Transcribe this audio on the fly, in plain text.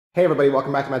Hey everybody,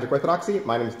 welcome back to Magic Orthodoxy.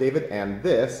 My name is David and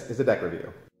this is a deck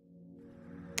review.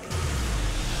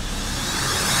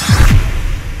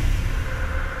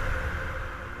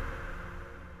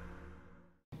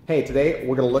 Hey, today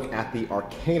we're going to look at the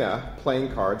Arcana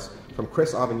Playing Cards from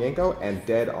Chris Avanyenko and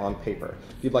Dead on Paper.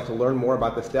 If you'd like to learn more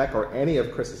about this deck or any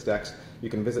of Chris's decks, you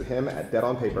can visit him at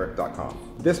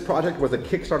deadonpaper.com. This project was a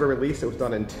Kickstarter release. It was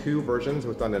done in two versions. It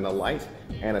was done in a light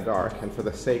and a dark. And for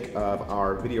the sake of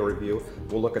our video review,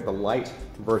 we'll look at the light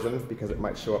version because it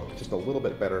might show up just a little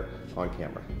bit better on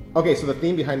camera. Okay, so the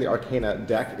theme behind the Arcana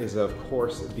deck is, of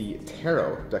course, the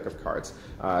tarot deck of cards.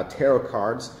 Tarot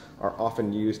cards are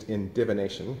often used in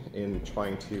divination, in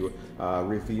trying to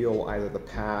reveal either the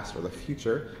past or the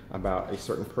future about a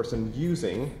certain person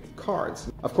using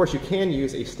cards. Of course, you can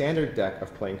use a standard deck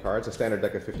of playing cards, a standard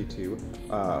deck of 52,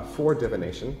 for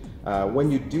divination. When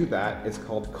you do that, it's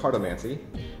called Cartomancy.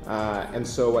 And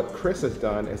so what Chris has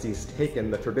done is he's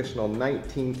taken the traditional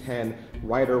 1910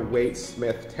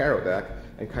 Rider-Waite-Smith tarot deck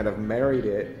and kind of married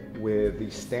it with the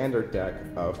standard deck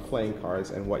of playing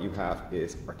cards, and what you have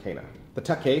is Arcana. The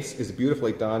tuck case is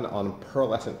beautifully done on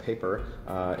pearlescent paper.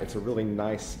 It's a really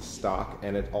nice stock,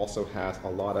 and it also has a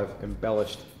lot of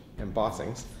embellished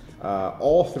embossings.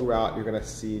 All throughout, you're going to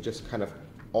see just kind of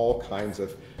all kinds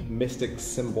of mystic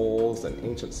symbols and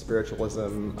ancient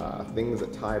spiritualism, things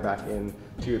that tie back in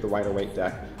to the Rider-Waite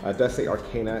deck. It does say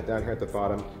Arcana down here at the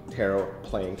bottom, Tarot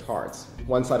Playing Cards.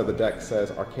 One side of the deck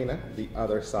says Arcana, the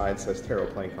other side says Tarot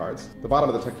Playing Cards. The bottom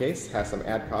of the tuck case has some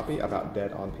ad copy about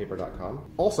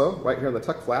deadonpaper.com. Also, right here on the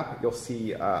tuck flap, you'll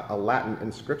see a Latin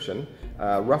inscription.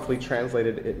 Roughly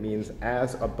translated, it means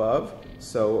as above,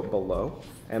 so below.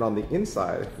 And on the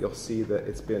inside, you'll see that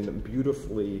it's been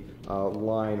beautifully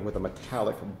lined with a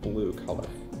metallic blue color.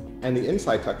 And the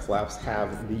inside tuck flaps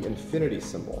have the infinity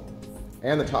symbol.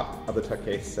 And the top of the tuck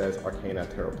case says Arcana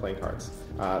Tarot Playing Cards.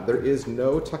 There is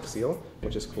no tuck seal,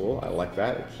 which is cool. I like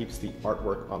that. It keeps the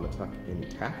artwork on the tuck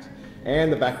intact.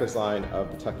 And the back design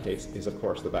of the tuck case is, of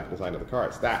course, the back design of the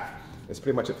cards. That's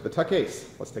pretty much it for the tuck case.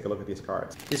 Let's take a look at these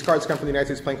cards. These cards come from the United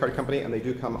States Playing Card Company, and they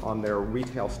do come on their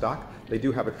retail stock. They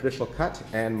do have a traditional cut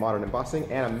and modern embossing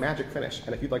and a magic finish.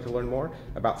 And if you'd like to learn more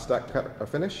about stock, cut, or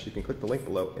finish, you can click the link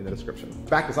below in the description. The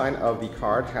back design of the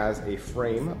card has a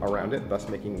frame around it, thus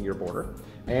making your border.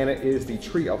 And it is the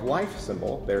Tree of Life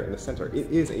symbol there in the center. It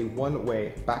is a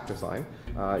one-way back design.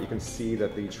 You can see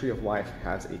that the Tree of Life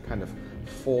has a kind of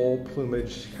full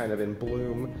plumage, kind of in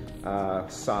bloom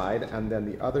side, and then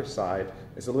the other side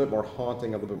is a little bit more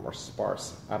haunting, a little bit more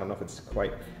sparse. I don't know if it's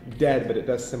quite dead, but it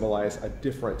does symbolize a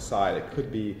different side. It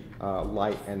could be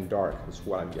light and dark, is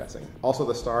what I'm guessing. Also,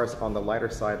 the stars on the lighter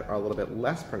side are a little bit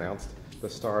less pronounced. The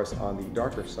stars on the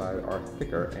darker side are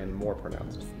thicker and more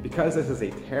pronounced. Because this is a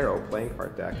tarot playing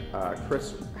card deck,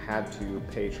 Chris had to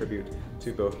pay tribute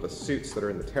to both the suits that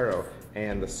are in the tarot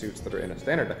and the suits that are in a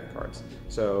standard deck of cards.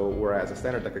 So whereas a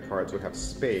standard deck of cards would have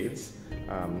spades,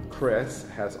 Chris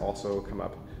has also come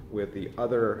up with the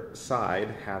other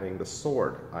side having the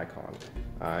sword icon.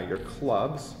 Your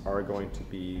clubs are going to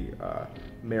be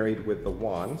married with the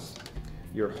wands.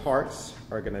 Your hearts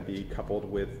are going to be coupled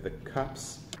with the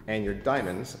cups, and your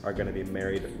diamonds are going to be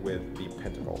married with the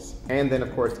pentacles. And then,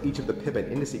 of course, each of the pip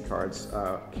and indice cards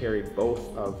carry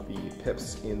both of the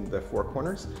pips in the four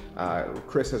corners.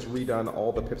 Chris has redone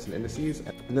all the pips and indices,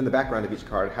 and then the background of each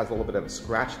card has a little bit of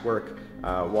scratch work,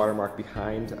 watermark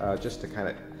behind, just to kind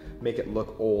of make it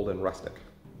look old and rustic.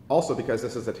 Also, because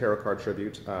this is a tarot card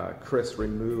tribute, Chris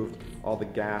removed all the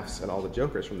gaffs and all the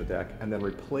jokers from the deck and then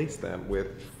replaced them with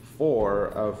 4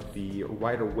 of the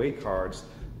Rider-Waite cards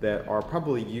that are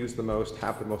probably used the most,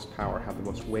 have the most power, have the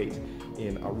most weight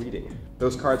in a reading.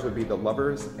 Those cards would be the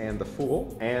Lovers and the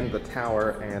Fool, and the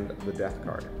Tower and the Death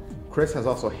card. Chris has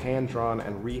also hand-drawn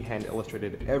and re-hand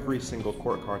illustrated every single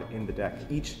court card in the deck.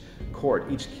 Each court,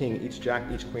 each king, each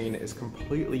jack, each queen is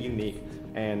completely unique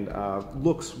and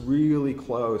looks really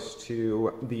close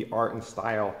to the art and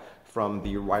style from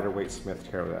the Rider-Waite-Smith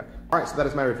tarot deck. Alright, so that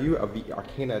is my review of the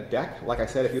Arcana deck. Like I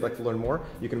said, if you'd like to learn more,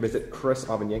 you can visit Chris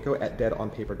Avanyenko at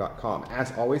deadonpaper.com.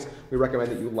 As always, we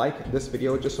recommend that you like this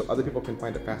video just so other people can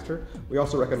find it faster. We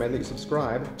also recommend that you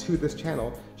subscribe to this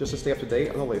channel just to stay up to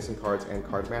date on the latest in cards and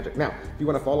card magic. Now, if you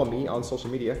want to follow me on social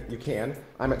media, you can.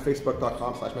 I'm at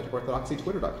facebook.com/magicorthodoxy,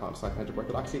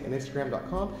 twitter.com/magicorthodoxy, and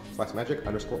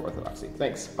instagram.com/magic_orthodoxy.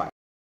 Thanks, bye.